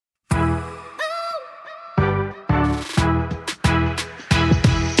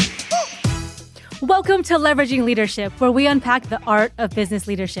Welcome to Leveraging Leadership, where we unpack the art of business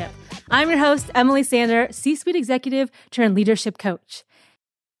leadership. I'm your host, Emily Sander, C-suite executive turned leadership coach.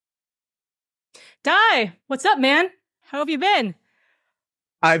 Di, what's up, man? How have you been?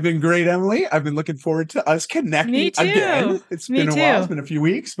 I've been great, Emily. I've been looking forward to us connecting again. It's been a while. It's been a few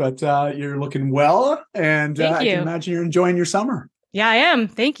weeks, but you're looking well, and I can imagine you're enjoying your summer. Yeah, I am.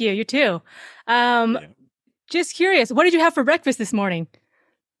 Thank you. You too. Just curious, what did you have for breakfast this morning?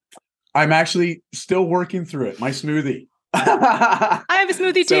 I'm actually still working through it. My smoothie. I have a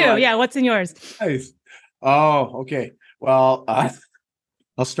smoothie too. Yeah. What's in yours? Nice. Oh, okay. Well,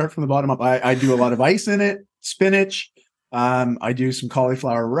 I'll start from the bottom up. I do a lot of ice in it, spinach. I do some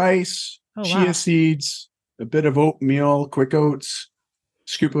cauliflower rice, chia seeds, a bit of oatmeal, quick oats,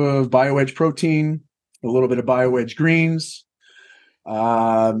 scoop of BioWedge protein, a little bit of BioWedge greens,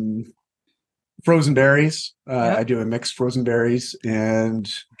 frozen berries. I do a mixed frozen berries, and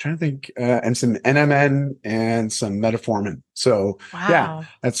I'm trying to think, and some NMN and some metformin. So yeah,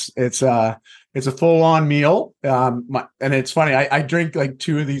 it's a full-on meal. And it's funny, I drink like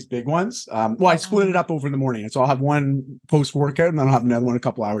two of these big ones. I split it up over the morning. So I'll have one post-workout and then I'll have another one a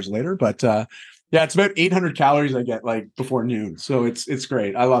couple hours later. But yeah, it's about 800 calories I get like before noon. So it's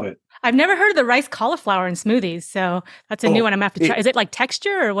great. I love it. I've never heard of the rice cauliflower in smoothies. So that's a new one I'm going to have to try. Is it like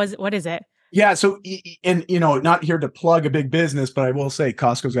texture or what is it? Yeah. So, and not here to plug a big business, but I will say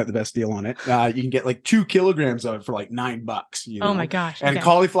Costco's got the best deal on it. You can get like 2 kilograms of it for like $9. Oh my gosh. And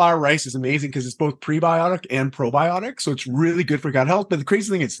cauliflower rice is amazing because it's both prebiotic and probiotic. So it's really good for gut health. But the crazy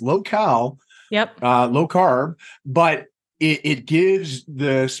thing, it's low cal, low carb, but it gives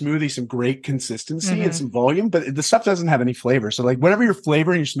the smoothie some great consistency and some volume, but the stuff doesn't have any flavor. So like whatever you're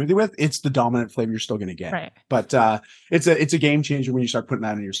flavoring your smoothie with, it's the dominant flavor you're still going to get. Right. But it's a game changer when you start putting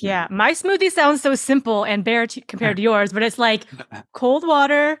that in your smoothie. Yeah. My smoothie sounds so simple and bare compared to yours, but it's like cold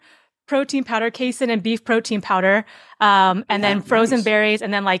water, protein powder, casein and beef protein powder, and then frozen berries,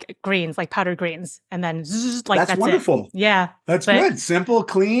 and then like greens, like powdered greens, and then that's wonderful. Yeah, that's good, simple,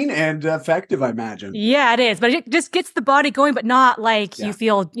 clean, and effective. I imagine. Yeah, it is, but it just gets the body going, but not like you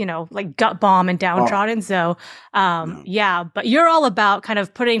feel, like gut bomb and downtrodden. So, yeah, but you're all about kind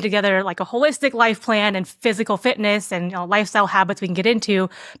of putting together like a holistic life plan and physical fitness and lifestyle habits we can get into,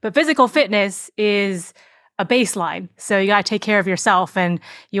 but physical fitness is a baseline. So you got to take care of yourself, and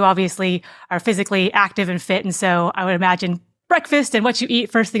you obviously are physically active and fit. And so I would imagine breakfast and what you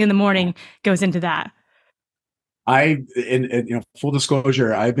eat first thing in the morning goes into that. Full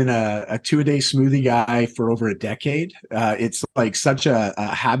disclosure, I've been a 2-a-day smoothie guy for over a decade. It's like such a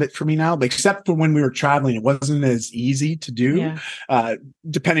habit for me now, except for when we were traveling, it wasn't as easy to do,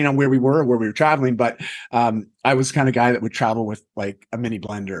 depending on where we were or where we were traveling. But I was the kind of guy that would travel with like a mini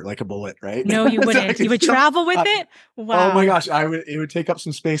blender, like a bullet, right? No, you wouldn't. You would travel with it? Wow. Oh my gosh. It would take up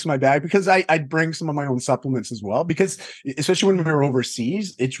some space in my bag because I'd bring some of my own supplements as well, because especially when we were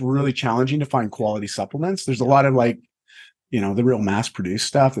overseas, it's really challenging to find quality supplements. There's a lot of like, the real mass produced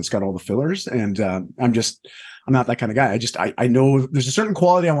stuff that's got all the fillers. And I'm not that kind of guy. I know there's a certain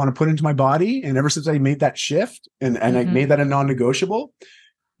quality I want to put into my body. And ever since I made that shift and I made that a non-negotiable,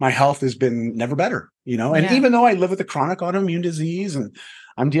 my health has been never better, and even though I live with a chronic autoimmune disease and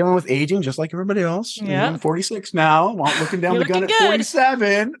I'm dealing with aging just like everybody else. I'm 46 now, looking down the gun at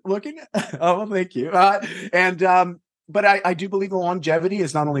 47, oh, thank you. But I do believe the longevity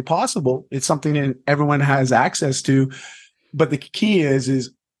is not only possible, it's something that everyone has access to. But the key is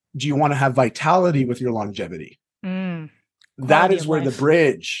do you want to have vitality with your longevity? That is where the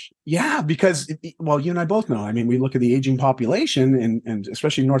bridge. Yeah, because, you and I both know. I mean, we look at the aging population and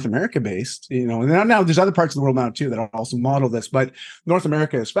especially North America based, and now there's other parts of the world now too that also model this, but North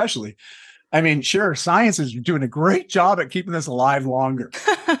America especially. I mean, sure, science is doing a great job at keeping us alive longer.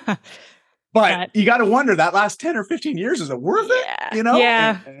 But you got to wonder, that last 10 or 15 years, is it worth it?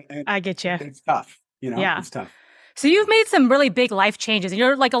 Yeah, and I get you. It's tough. It's tough. So you've made some really big life changes, and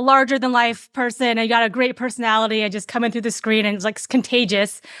you're like a larger than life person, and you got a great personality and just coming through the screen, and it's like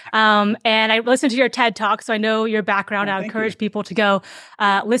contagious. And I listened to your TED Talk, so I know your background. I encourage people to go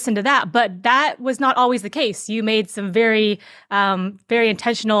listen to that. But that was not always the case. You made some very, very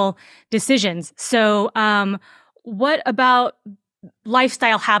intentional decisions. So what about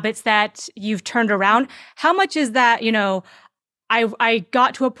lifestyle habits that you've turned around? How much is that, I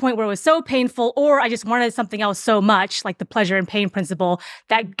got to a point where it was so painful, or I just wanted something else so much, like the pleasure and pain principle,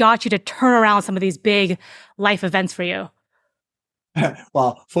 that got you to turn around some of these big life events for you?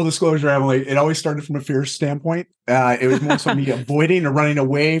 Well, full disclosure, Emily, it always started from a fear standpoint. It was more so me avoiding or running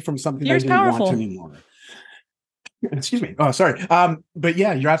away from something I didn't want anymore. Excuse me. Oh, sorry. But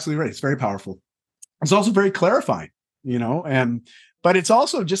yeah, you're absolutely right. It's very powerful. It's also very clarifying, and but it's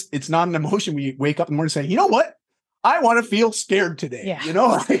also just, it's not an emotion. We wake up in the morning saying, you know what? I want to feel scared today. Yeah. You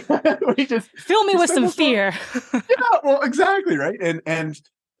know, we just fill me with some fear. Yeah, well, exactly. Right. And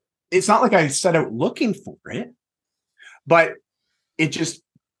it's not like I set out looking for it, but it just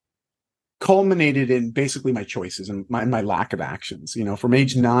culminated in basically my choices and my lack of actions. You know, from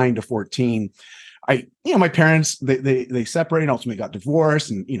age 9 to 14, my parents, they separated, ultimately got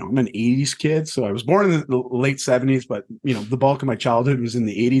divorced. And, I'm an 80s kid. So I was born in the late 70s, but, the bulk of my childhood was in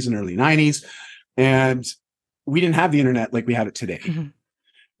the 80s and early 90s. And we didn't have the internet like we have it today. Mm-hmm.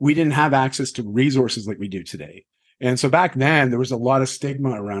 We didn't have access to resources like we do today. And so back then there was a lot of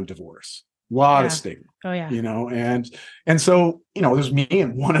stigma around divorce, a lot of stigma. Oh yeah. And so, there's me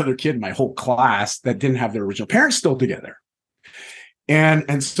and one other kid in my whole class that didn't have their original parents still together.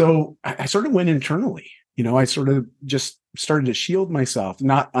 And so I sort of went internally, I sort of just started to shield myself,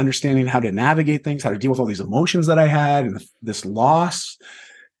 not understanding how to navigate things, how to deal with all these emotions that I had and this loss.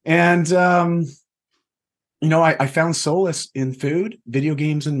 And, I found solace in food, video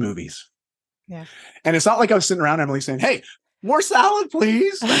games, and movies. Yeah. And it's not like I was sitting around, Emily, saying, hey, more salad,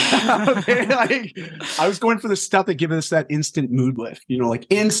 please. Okay, I was going for the stuff that gives us that instant mood lift, like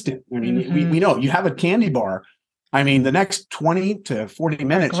instant. I mean, we know you have a candy bar. I mean, the next 20 to 40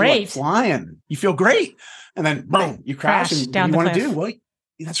 minutes, you're like flying. You feel great. And then boom, you crash and down you want to cliff. do, well,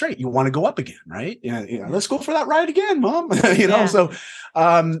 that's right. You want to go up again, right? Let's go for that ride again, Mom. So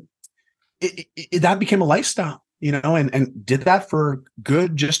that became a lifestyle, and did that for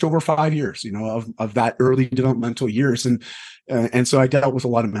good just over 5 years, of that early developmental years. And so I dealt with a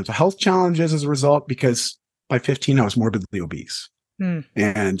lot of mental health challenges as a result, because by 15, I was morbidly obese. And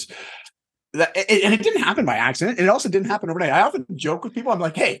it didn't happen by accident. It also didn't happen overnight. I often joke with people. I'm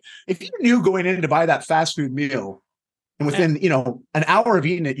like, hey, if you knew going in to buy that fast food meal and within, an hour of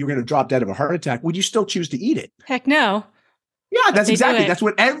eating it, you're going to drop dead of a heart attack, would you still choose to eat it? Heck no. Yeah, that's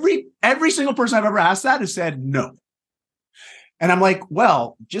what every single person I've ever asked that has said no. And I'm like,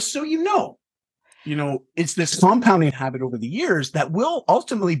 well, just so you know, it's this compounding habit over the years that will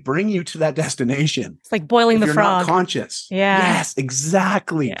ultimately bring you to that destination. It's like boiling the frog. You're not conscious. Yeah. Yes,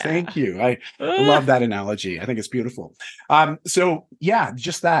 exactly. Yeah. Thank you. I love that analogy. I think it's beautiful. So yeah,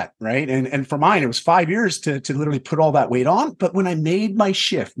 just that, right? And for mine, it was 5 years to literally put all that weight on. But when I made my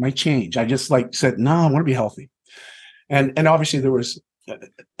shift, my change, I just said, no, I want to be healthy. And obviously there was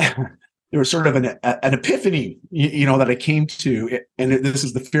sort of an epiphany, that I came to, and this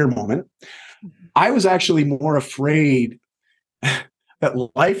is the fear moment. I was actually more afraid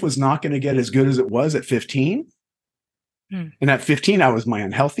that life was not going to get as good as it was at 15. And at 15, I was my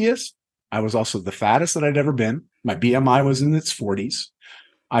unhealthiest. I was also the fattest that I'd ever been. My BMI was in its 40s.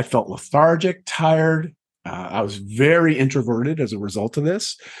 I felt lethargic, tired. I was very introverted as a result of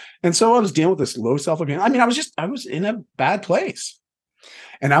this. And so I was dealing with this low self-opinion. I mean, I was in a bad place.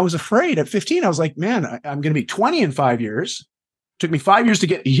 And I was afraid at 15. I was like, man, I'm going to be 20 in 5 years. It took me 5 years to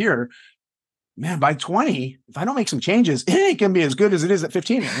get here. Man, by 20, if I don't make some changes, it ain't going to be as good as it is at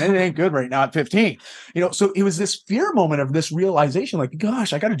 15. And it ain't good right now at 15. So it was this fear moment of this realization, like,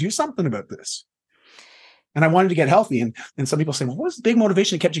 gosh, I got to do something about this. And I wanted to get healthy. And some people say, well, what was the big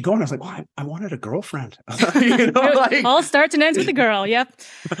motivation that kept you going? I was like, well, I wanted a girlfriend. All starts and ends with a girl. Yep.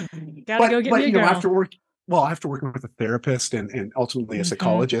 Gotta go get me a girl. After working with a therapist and ultimately a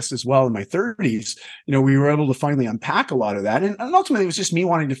psychologist as well in my 30s, we were able to finally unpack a lot of that. And ultimately, it was just me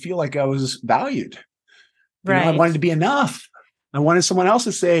wanting to feel like I was valued. Right. I wanted to be enough. I wanted someone else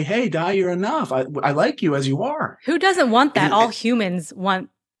to say, hey, Di, you're enough. I like you as you are. Who doesn't want that? All humans want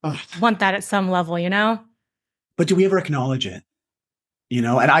that at some level, But do we ever acknowledge it? And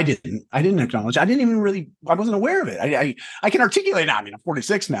I didn't acknowledge it. I wasn't aware of it. I can articulate now. I mean, I'm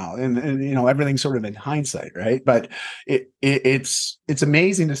 46 now and everything's sort of in hindsight, right? But it's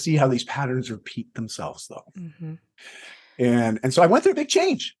amazing to see how these patterns repeat themselves though. Mm-hmm. And so I went through a big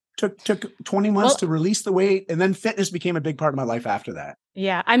change. Took 20 months to release the weight, and then fitness became a big part of my life after that.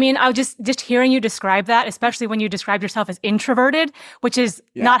 Yeah. I mean, I was just hearing you describe that, especially when you described yourself as introverted, which is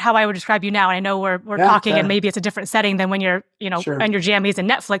not how I would describe you now. And I know we're talking and maybe it's a different setting than when you're, on your jammies and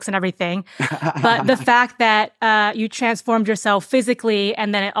Netflix and everything. But the fact that you transformed yourself physically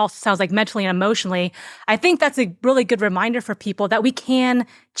and then it also sounds like mentally and emotionally, I think that's a really good reminder for people that we can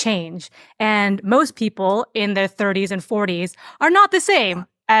change. And most people in their 30s and 40s are not the same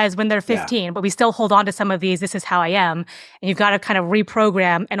as when they're 15, but we still hold on to some of these, this is how I am. And you've got to kind of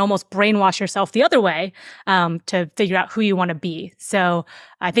reprogram and almost brainwash yourself the other way to figure out who you want to be. So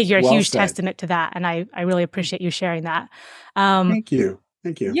I think you're a huge testament to that. And I really appreciate you sharing that. Thank you.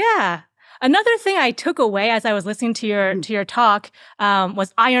 Yeah. Another thing I took away as I was listening to your talk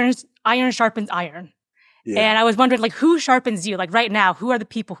was iron sharpens iron. Yeah. And I was wondering, like, who sharpens you? Like right now, who are the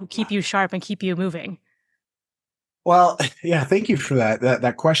people who keep you sharp and keep you moving? Well, yeah, thank you for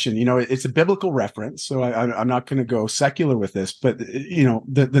that question. It's a biblical reference, so I'm not going to go secular with this, but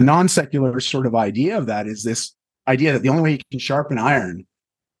the non-secular sort of idea of that is this idea that the only way you can sharpen iron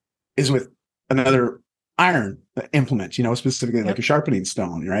is with another iron implement, specifically like a sharpening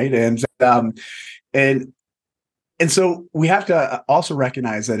stone, right? And and so we have to also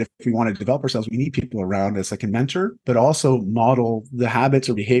recognize that if we want to develop ourselves, we need people around us that can mentor, but also model the habits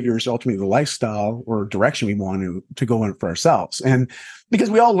or behaviors, ultimately the lifestyle or direction we want to go in for ourselves. And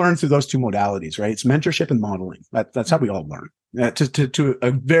because we all learn through those two modalities, right? It's mentorship and modeling. That's how we all learn to a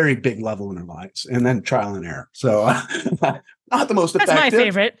very big level in our lives, and then trial and error. So not the most effective. That's my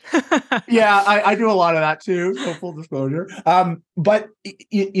favorite. Yeah, I do a lot of that too. So full disclosure. But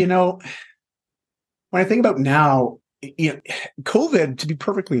when I think about now, COVID, to be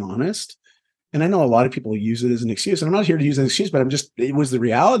perfectly honest, and I know a lot of people use it as an excuse, and I'm not here to use an excuse, but it was the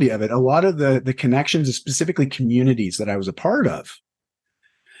reality of it. A lot of the connections, specifically communities that I was a part of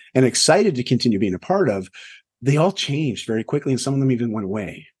and excited to continue being a part of, they all changed very quickly, and some of them even went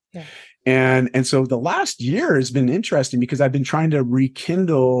away. Yeah. And so the last year has been interesting because I've been trying to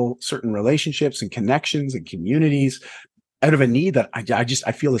rekindle certain relationships and connections and communities out of a need that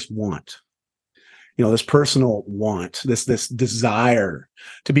I feel this want. This personal want, this desire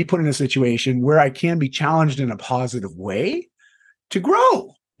to be put in a situation where I can be challenged in a positive way to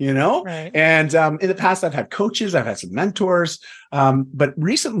grow, Right. And in the past, I've had coaches, I've had some mentors, but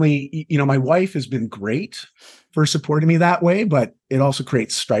recently, my wife has been great for supporting me that way, but it also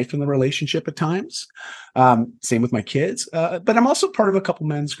creates strife in the relationship at times. Same with my kids, but I'm also part of a couple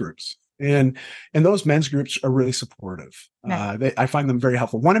men's groups. And those men's groups are really supportive. Nice. I find them very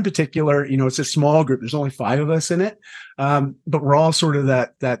helpful. One in particular, it's a small group. There's only 5 of us in it, but we're all sort of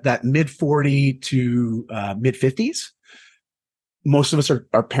that mid 40 to mid 50s. Most of us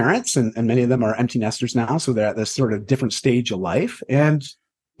are parents, and many of them are empty nesters now, so they're at this sort of different stage of life. And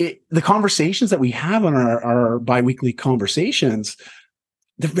the conversations that we have on our biweekly conversations,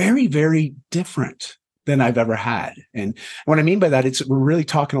 they're very, very different than I've ever had. And what I mean by that, we're really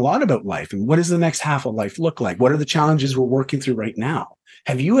talking a lot about life and what does the next half of life look like? What are the challenges we're working through right now?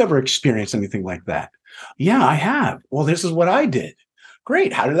 Have you ever experienced anything like that? Yeah, I have. Well, this is what I did.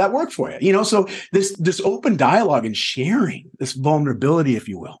 Great. How did that work for you? So this open dialogue and sharing, this vulnerability, if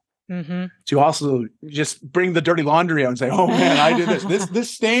you will, to also just bring the dirty laundry out and say, oh man, I did this. This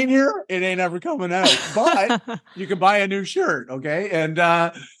stain here, it ain't ever coming out, but you can buy a new shirt. Okay.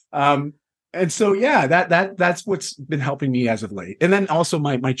 And so, yeah, that's what's been helping me as of late. And then also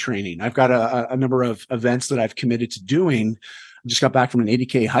my training. I've got a number of events that I've committed to doing. I just got back from an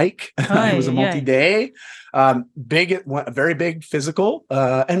 80K hike. It was a multi-day, a very big physical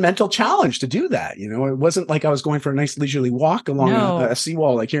and mental challenge to do that. It wasn't like I was going for a nice leisurely walk along a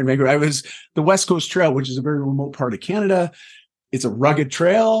seawall like here in Vancouver. I was the West Coast Trail, which is a very remote part of Canada. It's a rugged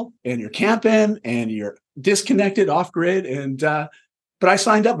trail, and you're camping, and you're disconnected, off grid, but I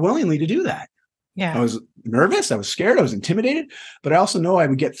signed up willingly to do that. Yeah. I was nervous. I was scared. I was intimidated, but I also know I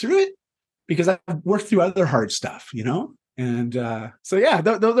would get through it because I've worked through other hard stuff, And so, yeah,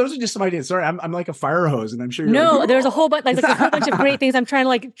 those are just some ideas. Sorry, I'm like a fire hose, and I'm sure you're there's a whole bunch, like a whole bunch of great things. I'm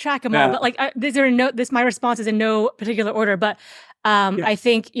trying to track them all, but my response is in no particular order. But I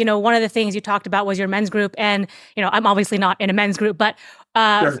think, one of the things you talked about was your men's group, and, I'm obviously not in a men's group, but,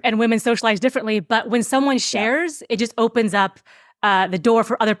 and women socialize differently. But when someone shares, it just opens up the door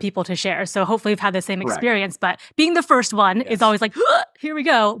for other people to share. So hopefully you've had the same experience, but being the first one is always like, here we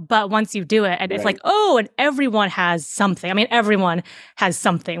go. But once you do it, and it's like, and everyone has something. I mean, everyone has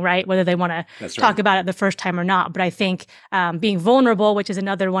something, right? Whether they want to talk about it the first time or not. But I think being vulnerable, which is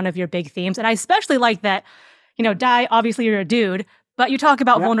another one of your big themes. And I especially like that, Di, obviously you're a dude, but you talk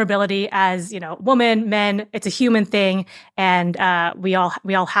about vulnerability as, woman, men, it's a human thing. And we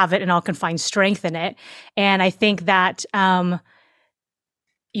all have it, and all can find strength in it. And I think that,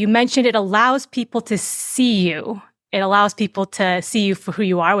 you mentioned it allows people to see you. It allows people to see you for who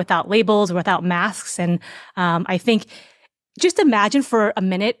you are without labels or without masks. And I think just imagine for a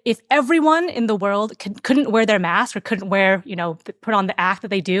minute if everyone in the world couldn't wear their mask or couldn't wear, put on the act that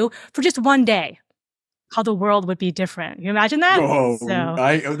they do for just one day, how the world would be different. You imagine that?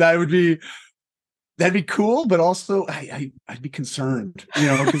 That'd be cool, but also I'd be concerned,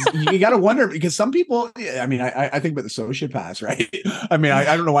 because you got to wonder, because some people, I think about the sociopaths, right? I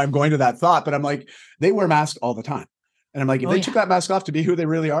don't know why I'm going to that thought, but I'm like, they wear masks all the time. And I'm like, if Oh they yeah. took that mask off to be who they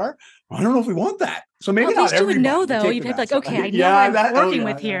really are, I don't know if we want that. So maybe Well, at not least you would everybody know would though. take You'd the have like, mask off. okay, I know what Yeah, I'm working yeah,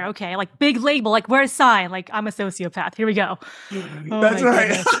 with yeah. here. Okay, like big label, like where's sign? Like I'm a sociopath. Here we go. Oh That's my right.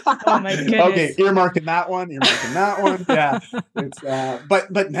 goodness. Oh my Okay, goodness. earmarking that one, earmarking that one. Yeah. It's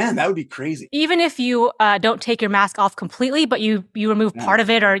but man, that would be crazy. Even if you don't take your mask off completely, but you remove Yeah. part of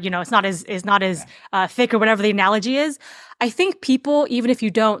it, or it's not as Yeah. thick or whatever the analogy is. I think people, even if you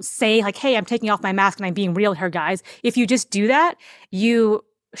don't say like, "Hey, I'm taking off my mask and I'm being real here, guys," if you just do that, you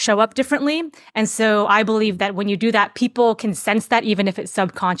show up differently. And so I believe that when you do that, people can sense that even if it's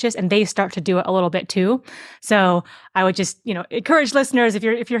subconscious, and they start to do it a little bit too. So I would just, encourage listeners, if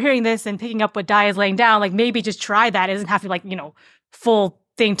you're hearing this and picking up what Di is laying down, like maybe just try that. It doesn't have to be like, full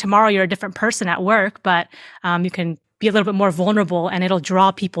thing tomorrow you're a different person at work, but you can be a little bit more vulnerable and it'll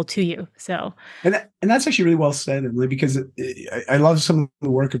draw people to you. So, And that's actually really well said, Emily, because I love some of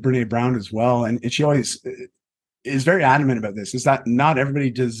the work of Brene Brown as well. And she always is very adamant about this, is that not everybody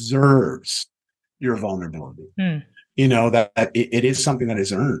deserves your vulnerability. That it is something that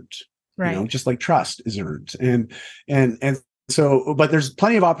is earned, right. just like trust is earned. And so, but there's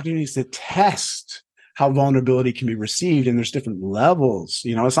plenty of opportunities to test how vulnerability can be received. And there's different levels.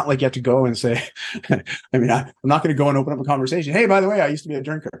 It's not like you have to go and say, I'm not going to go and open up a conversation. Hey, by the way, I used to be a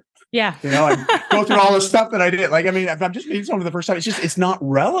drinker. Yeah. And go through all the stuff that I did. Like, if I'm just meeting someone for the first time, it's not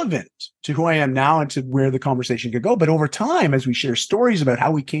relevant to who I am now and to where the conversation could go. But over time, as we share stories about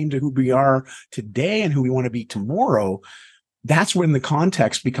how we came to who we are today and who we want to be tomorrow, that's when the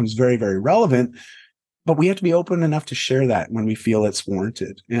context becomes very, very relevant. But we have to be open enough to share that when we feel it's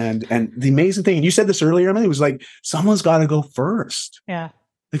warranted. And the amazing thing, and you said this earlier, Emily, was like, someone's got to go first. Yeah.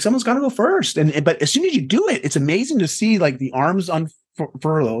 Like someone's got to go first. But as soon as you do it, it's amazing to see like the arms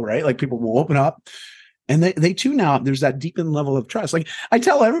unfurl, right? Like people will open up and they too now, there's that deepened level of trust. Like I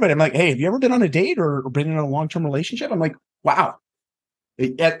tell everybody, I'm like, hey, have you ever been on a date or been in a long-term relationship? I'm like, wow.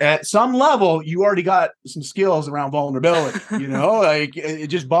 At some level, you already got some skills around vulnerability, like it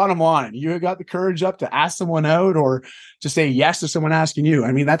just bottom line, you got the courage up to ask someone out or to say yes to someone asking you.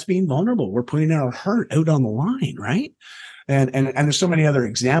 That's being vulnerable. We're putting our heart out on the line, right? And there's so many other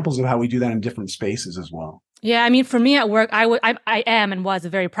examples of how we do that in different spaces as well. Yeah, for me at work, I am and was a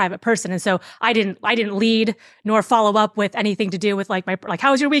very private person, and so I didn't lead nor follow up with anything to do with like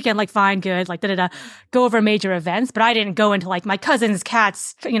how was your weekend? Like fine, good, like go over major events, but I didn't go into like my cousin's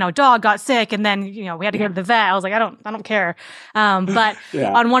cat's dog got sick and then we had to go to the vet. I was like I don't care. But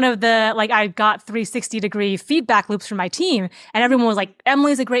on one of the I got 360-degree feedback loops from my team, and everyone was like,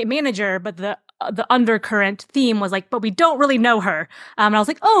 Emily's a great manager, but the undercurrent theme was like, but we don't really know her. And I was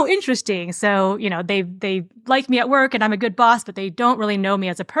like, oh, interesting. So, they like me at work and I'm a good boss, but they don't really know me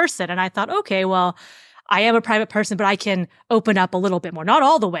as a person. And I thought, okay, well, I am a private person, but I can open up a little bit more. Not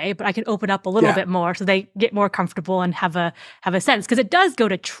all the way, but I can open up a little bit more so they get more comfortable and have a sense. Because it does go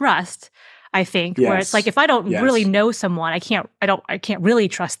to trust, I think, where it's like if I don't really know someone, I can't really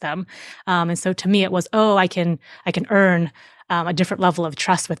trust them. And so to me, it was, I can earn a different level of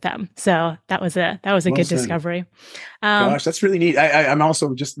trust with them. So that was a good discovery. Gosh, that's really neat. I'm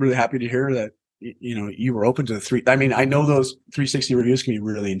also just really happy to hear that, you were open to the three. I know those 360 reviews can be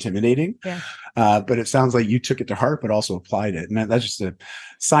really intimidating, but it sounds like you took it to heart, but also applied it. And that's just a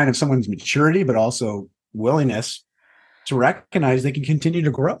sign of someone's maturity, but also willingness to recognize they can continue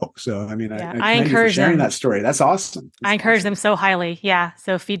to grow. So, I encourage sharing that story. That's awesome. I encourage them so highly. Yeah.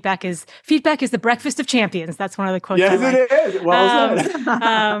 So feedback is the breakfast of champions. That's one of the quotes. Yes, it is. Well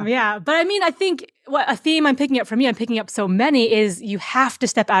said. Yeah. But I think what a theme I'm picking up from you, I'm picking up so many, is you have to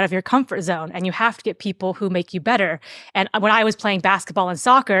step out of your comfort zone and you have to get people who make you better. And when I was playing basketball and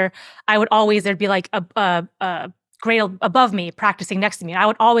soccer, there'd be like a grade above me practicing next to me. I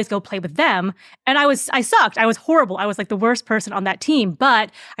would always go play with them. And I sucked. I was horrible. I was like the worst person on that team, but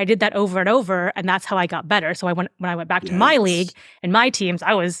I did that over and over. And that's how I got better. So when I went back to my league and my teams,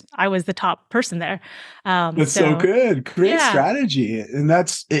 I was the top person there. That's so good. Great strategy. And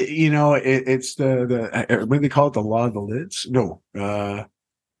that's, it's the what do they call it? The law of the lids? No,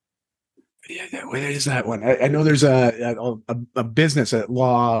 what is that one? I know there's a business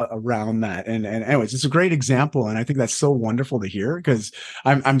law around that, and anyways, it's a great example, and I think that's so wonderful to hear because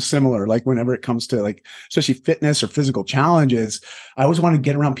I'm similar. Like whenever it comes to especially fitness or physical challenges, I always want to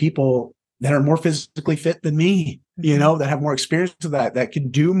get around people that are more physically fit than me, that have more experience with that can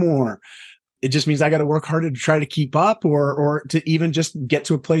do more. It just means I got to work harder to try to keep up, or to even just get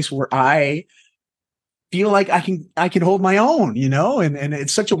to a place where I feel like I can hold my own, and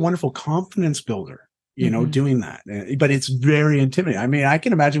it's such a wonderful confidence builder, doing that. But it's very intimidating. I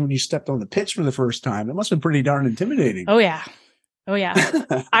can imagine when you stepped on the pitch for the first time, it must have been pretty darn intimidating. Oh yeah. Oh yeah.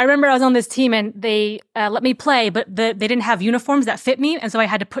 I remember I was on this team and they let me play, but they didn't have uniforms that fit me. And so I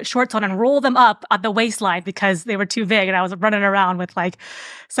had to put shorts on and roll them up at the waistline because they were too big. And I was running around with like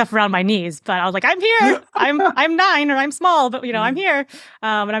stuff around my knees. But I was like, I'm here. I'm 9 or I'm small, but I'm here.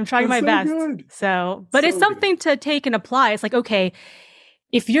 And I'm trying That's my so best. good. So, but it's So something to take and apply. It's like, okay,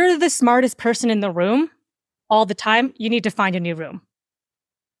 if you're the smartest person in the room all the time, you need to find a new room.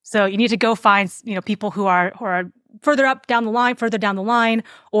 So you need to go find, people who are further down the line,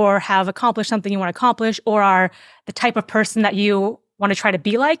 or have accomplished something you want to accomplish, or are the type of person that you want to try to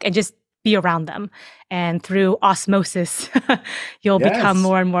be like, and just be around them. And through osmosis, you'll become Yes.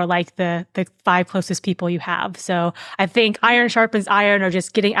 more and more like the 5 closest people you have. So I think iron sharpens iron, or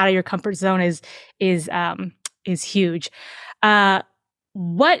just getting out of your comfort zone is huge.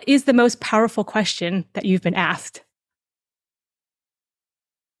 What is the most powerful question that you've been asked?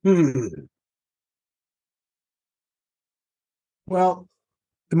 Well,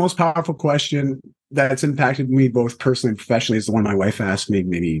 the most powerful question that's impacted me both personally and professionally is the one my wife asked me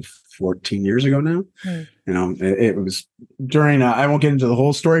maybe 14 years ago now. It was during, I won't get into the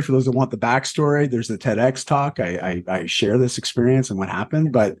whole story for those that want the backstory. There's the TEDx talk. I share this experience and what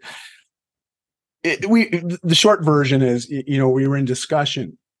happened, but the short version is, we were in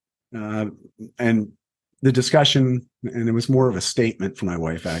discussion, and the discussion, and it was more of a statement from my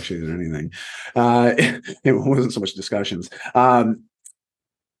wife actually than anything. It wasn't so much discussions.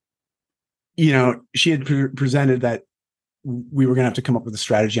 She had presented that we were going to have to come up with a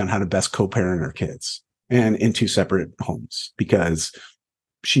strategy on how to best co-parent our kids, and in 2 separate homes, because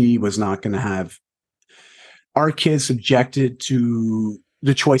she was not going to have our kids subjected to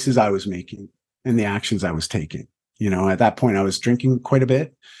the choices I was making and the actions I was taking. At that point I was drinking quite a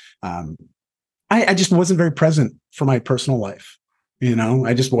bit. I just wasn't very present for my personal life.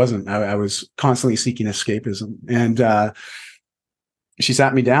 I just wasn't. I was constantly seeking escapism. And she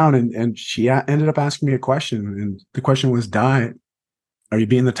sat me down and she ended up asking me a question. And the question was, Di, are you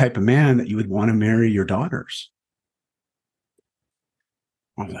being the type of man that you would want to marry your daughters?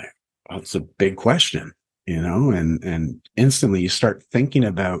 I was like, oh, it's a big question, and instantly you start thinking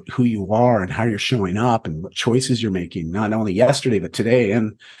about who you are and how you're showing up and what choices you're making, not only yesterday, but today.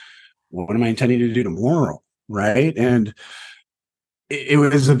 And what am I intending to do tomorrow? Right. And it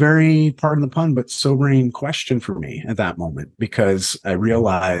was a very, pardon the pun, but sobering question for me at that moment, because I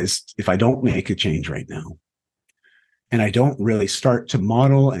realized if I don't make a change right now, and I don't really start to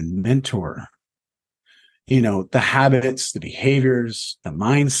model and mentor, the habits, the behaviors, the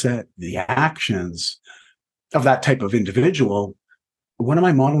mindset, the actions of that type of individual, what am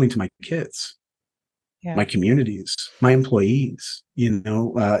I modeling to my kids, my communities, my employees? It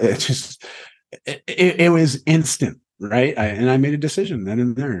was instant. Right. And I made a decision then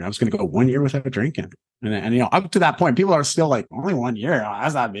and there. I was going to go 1 year without drinking. And up to that point, people are still like, only 1 year. Oh,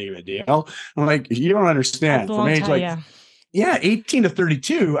 that's not big of a deal. I'm like, you don't understand. From age like, 18 to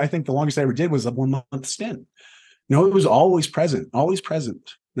 32, I think the longest I ever did was a 1 month stint. It was always present, always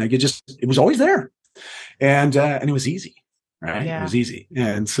present. Like it was always there. And it was easy. Right. Yeah. It was easy.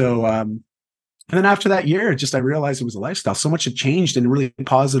 And so, and then after that year, I realized it was a lifestyle. So much had changed in a really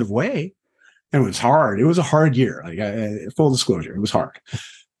positive way. And it was hard. It was a hard year. Like full disclosure, it was hard,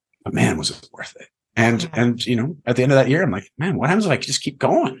 but man, was it worth it? And at the end of that year, I'm like, man, what happens if I just keep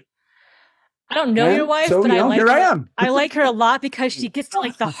going? I don't know your wife, but I like here her. I am. I like her a lot because she gets to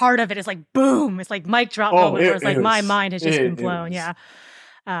like the heart of it. It's like boom. It's like mic drop moment where it's like my mind has just been blown. Yeah.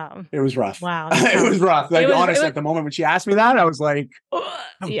 It was rough. Wow. It was rough. Like honestly, at the moment when she asked me that, I was like,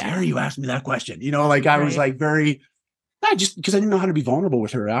 how yeah. dare you ask me that question? I was like just because I didn't know how to be vulnerable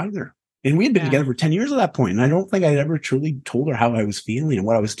with her either. And we had been together for 10 years at that point. And I don't think I'd ever truly told her how I was feeling and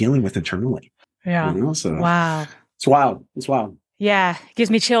what I was dealing with internally. Yeah. So wow. It's wild. It's wild. Yeah. It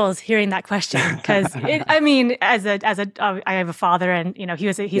gives me chills hearing that question. Cause I have a father and,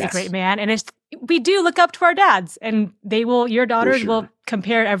 he's a great man. And we do look up to our dads, and your daughters will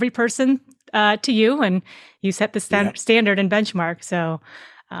compare every person to you, and you set the standard and benchmark. So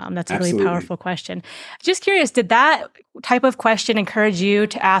that's a really powerful question. Just curious, did that type of question encourage you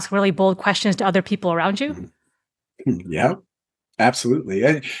to ask really bold questions to other people around you? Yeah, absolutely.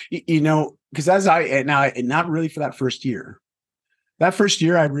 And, because not really for that first year. That first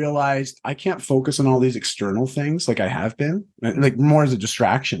year, I realized I can't focus on all these external things like I have been, like more as a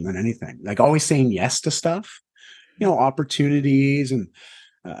distraction than anything. Like always saying yes to stuff, opportunities and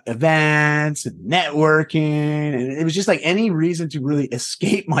events and networking. And it was just like any reason to really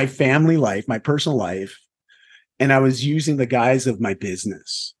escape my family life, my personal life. And I was using the guise of my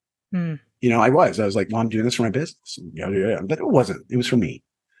business. I was like, well, I'm doing this for my business. Yeah. But it wasn't. It was for me.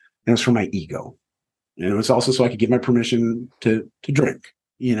 It was for my ego. And it was also so I could get my permission to drink.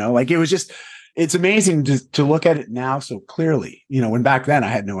 Like it was just, it's amazing to look at it now so clearly. When back then I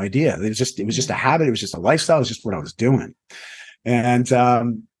had no idea. It was just a habit. It was just a lifestyle. It was just what I was doing. And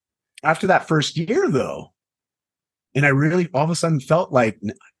after that first year, though, and I really all of a sudden felt like,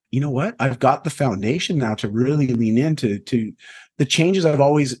 you know what? I've got the foundation now to really lean into the changes I've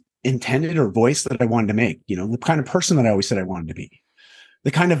always intended or voiced that I wanted to make. The kind of person that I always said I wanted to be,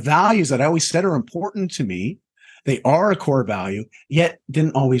 the kind of values that I always said are important to me. They are a core value, yet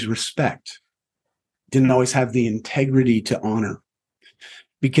didn't always respect, didn't always have the integrity to honor,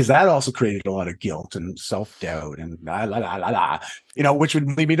 because that also created a lot of guilt and self-doubt and which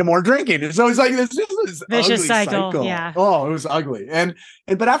would lead me to more drinking. And so it's like this vicious cycle. Yeah. Oh, it was ugly.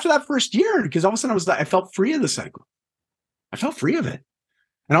 But after that first year, because all of a sudden I felt free of the cycle. I felt free of it.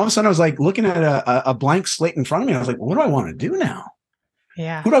 And all of a sudden I was like looking at a blank slate in front of me. I was like, what do I want to do now?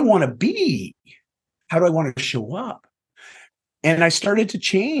 Yeah. Who do I want to be? How do I want to show up? And I started to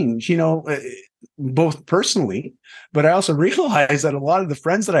change, both personally, but I also realized that a lot of the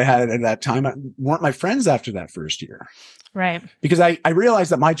friends that I had at that time weren't my friends after that first year. Right. Because I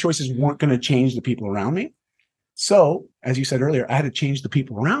realized that my choices weren't going to change the people around me. So, as you said earlier, I had to change the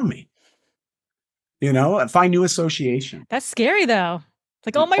people around me, and find new association. That's scary, though. It's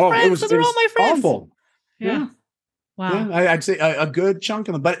like, all my friends, those are all my friends. Awful. Yeah. Wow. Yeah, I'd say a good chunk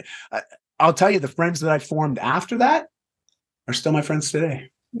of them. But I'll tell you, the friends that I formed after that are still my friends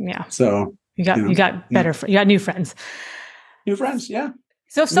today. Yeah. So you got better. You got new friends. New friends, yeah.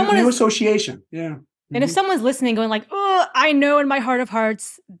 So if someone new association, yeah. And if someone's listening, going like, "Oh, I know in my heart of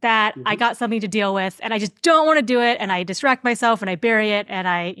hearts that I got something to deal with, and I just don't want to do it, and I distract myself, and I bury it, and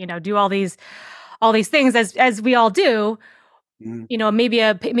I, do all these things as we all do." Maybe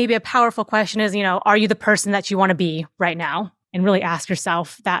a powerful question is, are you the person that you want to be right now? And really ask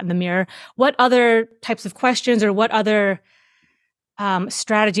yourself that in the mirror. What other types of questions or what other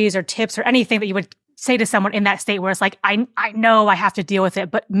strategies or tips or anything that you would say to someone in that state where it's like, I know I have to deal with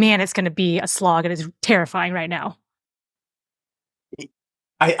it, but man, it's going to be a slog and it's terrifying right now?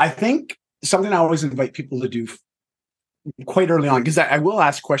 I think something I always invite people to do quite early on, because I will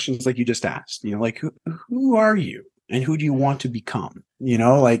ask questions like you just asked, like, who are you? And who do you want to become?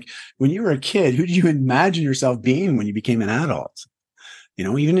 Like when you were a kid, who did you imagine yourself being when you became an adult?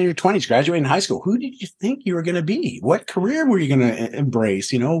 Even in your 20s, graduating high school, who did you think you were going to be? What career were you going to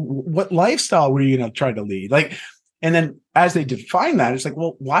embrace? What lifestyle were you going to try to lead? And then as they define that, it's like,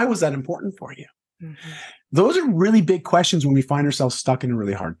 well, why was that important for you? Mm-hmm. Those are really big questions when we find ourselves stuck in a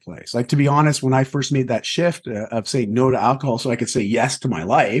really hard place. Like, to be honest, when I first made that shift of saying no to alcohol so I could say yes to my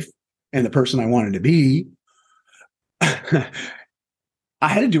life and the person I wanted to be, I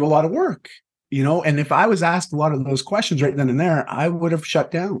had to do a lot of work, and if I was asked a lot of those questions right then and there, I would have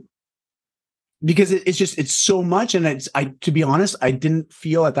shut down, because it's so much. And to be honest, I didn't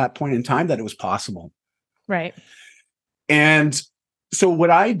feel at that point in time that it was possible. Right. And so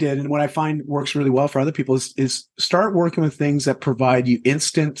what I did, and what I find works really well for other people, is start working with things that provide you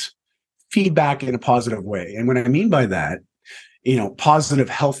instant feedback in a positive way. And what I mean by that, positive,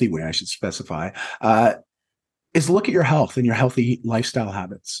 healthy way, I should specify, is look at your health and your healthy lifestyle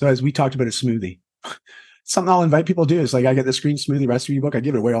habits. So as we talked about a smoothie, something I'll invite people to do is like, I get this green smoothie recipe book. I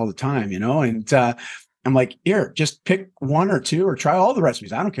give it away all the time, and I'm like, here, just pick one or two or try all the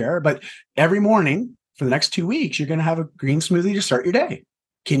recipes. I don't care. But every morning for the next 2 weeks, you're going to have a green smoothie to start your day.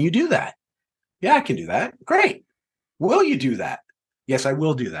 Can you do that? Yeah, I can do that. Great. Will you do that? Yes, I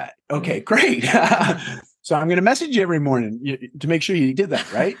will do that. Okay, great. So I'm going to message you every morning to make sure you did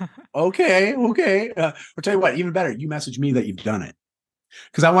that, right? Okay. I'll tell you what, even better, you message me that you've done it,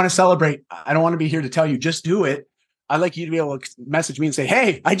 because I want to celebrate. I don't want to be here to tell you just do it. I'd like you to be able to message me and say,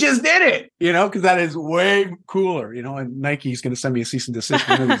 hey, I just did it, because that is way cooler, and Nike's going to send me a cease and desist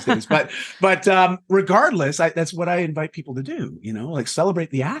one of these days. But regardless, that's what I invite people to do, like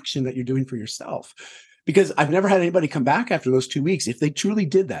celebrate the action that you're doing for yourself. Because I've never had anybody come back after those 2 weeks. If they truly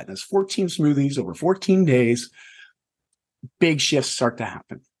did that, that's 14 smoothies over 14 days, big shifts start to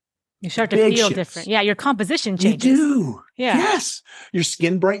happen. You start to feel different. Yeah, your composition changes. You do. Yeah. Yes. Your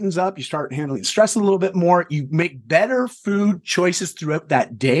skin brightens up. You start handling stress a little bit more. You make better food choices throughout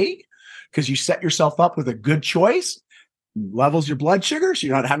that day because you set yourself up with a good choice. Levels your blood sugar, so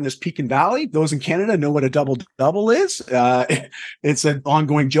you're not having this peak and valley. Those in Canada know what a double is. It's an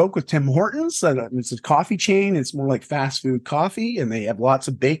ongoing joke with Tim Hortons. It's a coffee chain. It's more like fast food coffee, and they have lots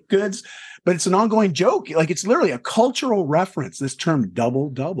of baked goods. But it's an ongoing joke. Like, it's literally a cultural reference, this term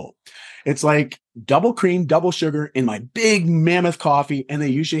double. It's like double cream, double sugar in my big mammoth coffee, and they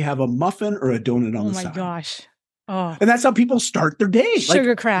usually have a muffin or a donut on the side. Oh my gosh. Oh. And that's how people start their day.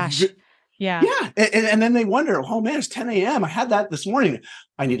 Sugar crash. Yeah. Yeah. And then they wonder, oh man, it's 10 a.m. I had that this morning.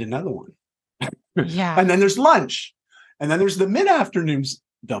 I need another one. Yeah. And then there's lunch. And then there's the mid-afternoons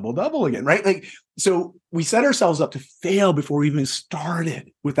double again, right? Like, so we set ourselves up to fail before we even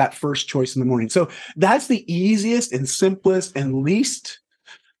started with that first choice in the morning. So that's the easiest and simplest and least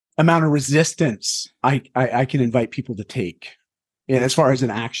amount of resistance I can invite people to take, as far as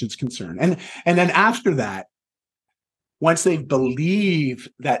an action is concerned. And then after that, once they believe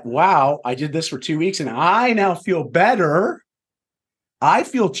that, wow, I did this for 2 weeks and I now feel better, I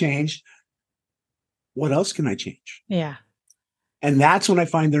feel changed, what else can I change? Yeah. And that's when I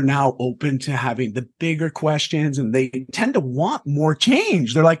find they're now open to having the bigger questions, and they tend to want more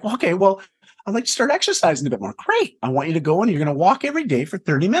change. They're like, well, okay, well, I'd like to start exercising a bit more. Great. I want you to go and you're going to walk every day for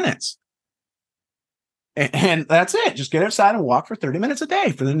 30 minutes. And that's it. Just get outside and walk for 30 minutes a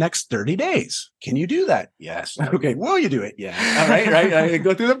day for the next 30 days. Can you do that? Yes. Okay. Will you do it? Yeah. All right. Right. I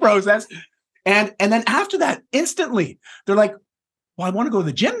go through the process. And then after that, instantly, they're like, well, I want to go to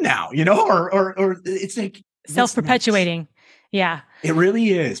the gym now, or it's like self-perpetuating. Yeah. It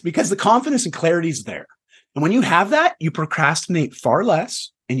really is, because the confidence and clarity is there. And when you have that, you procrastinate far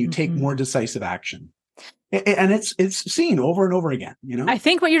less and you take more decisive action. And it's seen over and over again, I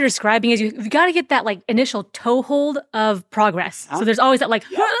think what you're describing is you've got to get that like initial toehold of progress. So there's always that like,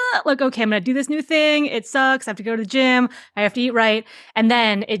 like, okay, I'm going to do this new thing. It sucks. I have to go to the gym. I have to eat right. And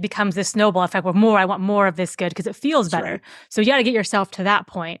then it becomes this snowball effect where I want more of this good because it feels better. Right. So you got to get yourself to that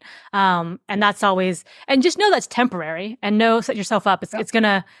point. And that's always, and just know that's temporary, and set yourself up. It's going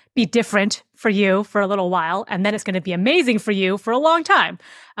to be different for you for a little while, and then it's going to be amazing for you for a long time.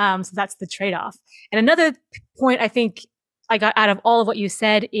 So that's the trade-off. And another point I think I got out of all of what you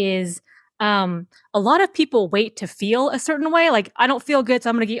said is a lot of people wait to feel a certain way. Like, I don't feel good, so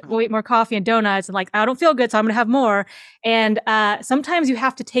I'm going to go eat more coffee and donuts. And like, I don't feel good, so I'm going to have more. And sometimes you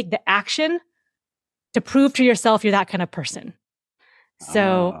have to take the action to prove to yourself you're that kind of person.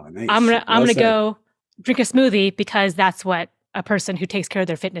 So nice. I'm gonna go drink a smoothie because that's what a person who takes care of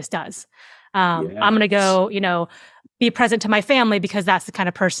their fitness does. I'm going to go, be present to my family because that's the kind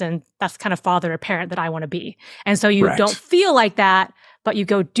of person, that's the kind of father or parent that I want to be. And so you don't feel like that, but you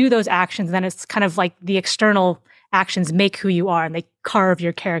go do those actions. And then it's kind of like the external actions make who you are, and they carve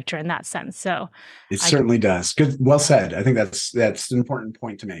your character in that sense. So it certainly does. Good. Well said. I think that's an important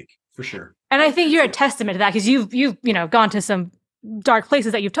point to make, for sure. And I think you're a testament to that, because you've gone to some dark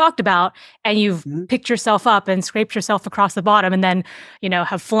places that you've talked about, and you've picked yourself up and scraped yourself across the bottom, and then,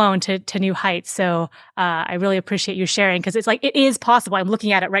 have flown to new heights. So I really appreciate you sharing, because it's like, it is possible. I'm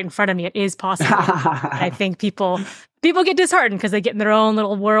looking at it right in front of me. It is possible. I think people get disheartened because they get in their own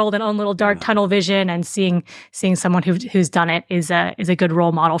little world and own little dark tunnel vision, and seeing someone who's done it is a good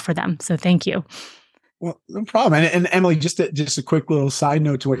role model for them. So thank you. Well, no problem. And Emily, just a quick little side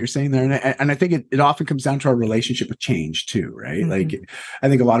note to what you're saying there. And I think it often comes down to our relationship with change too, right? Like, I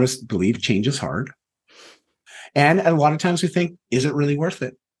think a lot of us believe change is hard. And a lot of times we think, is it really worth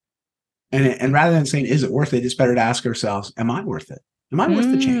it? And rather than saying, is it worth it? It's better to ask ourselves, am I worth it? Am I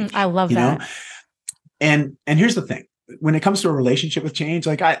worth the change? I love that. And here's the thing. When it comes to a relationship with change,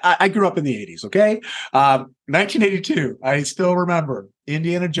 like I grew up in the 80s, okay? 1982, I still remember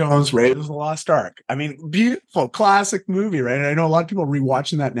Indiana Jones, Raiders of the Lost Ark. I mean, beautiful, classic movie, right? And I know a lot of people are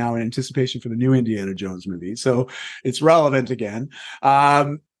rewatching that now in anticipation for the new Indiana Jones movie. So it's relevant again.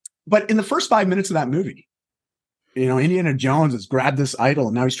 But in the first 5 minutes of that movie, Indiana Jones has grabbed this idol,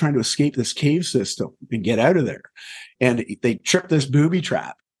 and now he's trying to escape this cave system and get out of there. And they trip this booby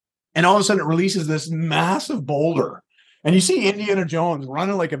trap. And all of a sudden it releases this massive boulder. And you see Indiana Jones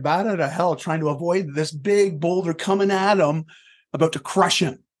running like a bat out of hell, trying to avoid this big boulder coming at him, about to crush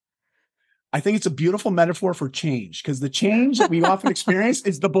him. I think it's a beautiful metaphor for change, because the change that we often experience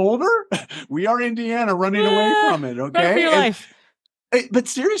is the boulder. We are Indiana running away from it. Okay. For your life. But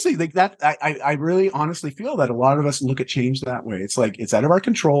seriously, like that, I really honestly feel that a lot of us look at change that way. It's like, it's out of our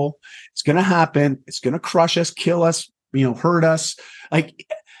control. It's going to happen. It's going to crush us, kill us, hurt us. Like,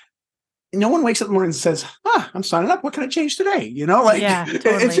 no one wakes up in the morning and says, I'm signing up. What can I change today? Yeah, totally.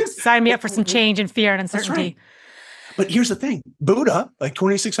 It's just, sign me up for some change and fear and uncertainty. Right. But here's the thing. Buddha, like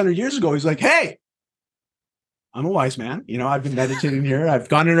 2,600 years ago, he's like, hey, I'm a wise man. I've been meditating here. I've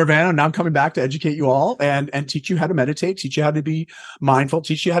gone to Nirvana. Now I'm coming back to educate you all and teach you how to meditate, teach you how to be mindful,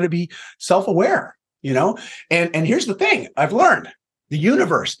 teach you how to be self-aware, And here's the thing I've learned. The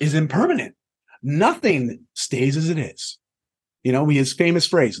universe is impermanent. Nothing stays as it is. His famous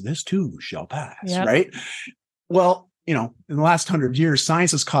phrase, this too shall pass, right? Well, in the last 100 years,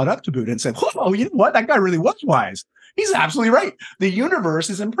 science has caught up to Buddha and said, whoa, you know what? That guy really was wise. He's absolutely right. The universe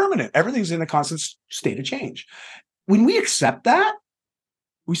is impermanent. Everything's in a constant state of change. When we accept that,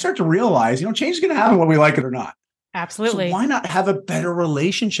 we start to realize, change is going to happen whether we like it or not. Absolutely. So why not have a better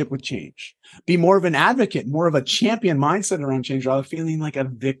relationship with change? Be more of an advocate, more of a champion mindset around change, rather than feeling like a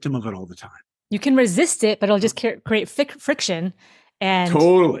victim of it all the time. You can resist it, but it'll just create friction. And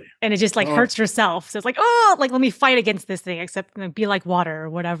totally. And it just hurts yourself. So it's let me fight against this thing, except be like water or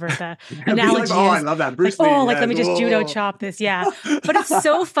whatever the analogy is. I love that. Bruce Lee. Let me just judo chop this. Yeah. But it's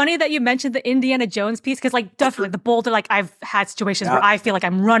so funny that you mentioned the Indiana Jones piece, because definitely the boulder, I've had situations where I feel like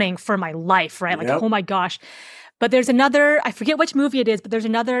I'm running for my life, right? Oh my gosh. But there's another, I forget which movie it is, but there's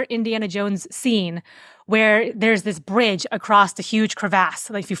another Indiana Jones scene where there's this bridge across the huge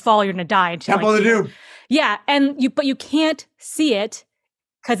crevasse. If you fall, you're going to die. Temple of Doom. Yeah. But you can't see it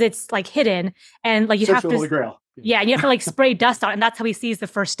because it's hidden. And you have to, Holy Grail. Yeah. And you have to spray dust on it. And that's how he sees the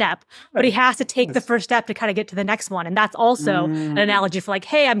first step. But he has to take the first step to kind of get to the next one. And that's also an analogy for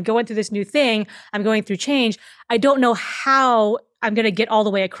hey, I'm going through this new thing. I'm going through change. I don't know how I'm going to get all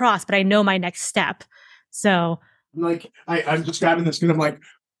the way across, but I know my next step. So I'm just grabbing this because I'm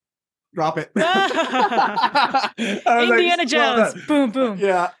drop it. Indiana Jones. Boom, boom.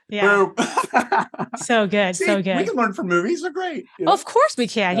 Yeah. Boom. So good. See, so good. We can learn from movies. They're great. Of course we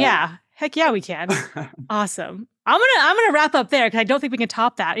can. Yeah. Heck yeah, we can. Awesome. I'm gonna wrap up there because I don't think we can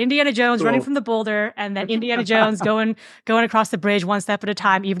top that. Indiana Jones running from the boulder, and then Indiana Jones going across the bridge one step at a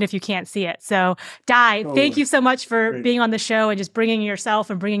time, even if you can't see it. So, Di, thank you so much for being on the show and just bringing yourself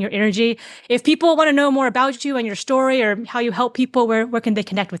and bringing your energy. If people want to know more about you and your story or how you help people, where can they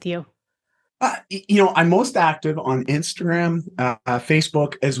connect with you? I'm most active on Instagram,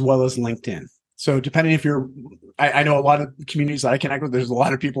 Facebook, as well as LinkedIn. So depending if I know a lot of communities that I connect with, there's a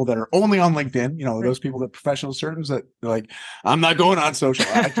lot of people that are only on LinkedIn, those people that professional surgeons that are I'm not going on social.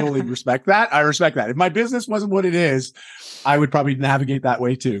 I totally respect that. I respect that. If my business wasn't what it is, I would probably navigate that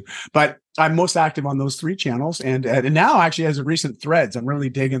way too. But I'm most active on those 3 channels. And now actually as of recent Threads, I'm really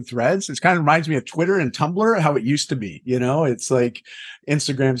digging Threads. It kind of reminds me of Twitter and Tumblr, how it used to be, it's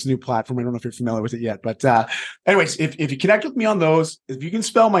Instagram's new platform. I don't know if you're familiar with it yet, but anyways, if you connect with me on those, if you can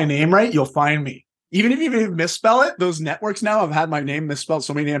spell my name right, you'll find me. Even if you misspell it, those networks now have had my name misspelled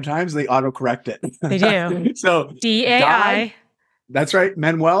so many damn times, they autocorrect it. They do. So D-A-I. That's right.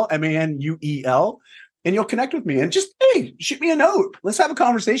 Manuel, Manuel. And you'll connect with me and just, hey, shoot me a note. Let's have a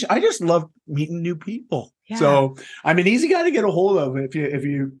conversation. I just love meeting new people. Yeah. So I'm an easy guy to get a hold of if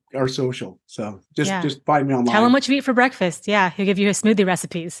you are social. So just find me online. Tell him what you eat for breakfast. Yeah. He'll give you his smoothie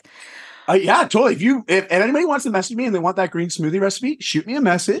recipes. Yeah, totally. If anybody wants to message me and they want that green smoothie recipe, shoot me a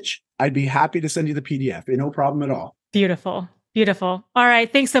message. I'd be happy to send you the PDF. No problem at all. Beautiful. Beautiful. All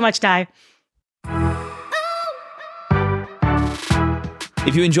right. Thanks so much, Di.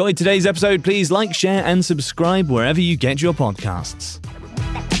 If you enjoyed today's episode, please like, share, and subscribe wherever you get your podcasts.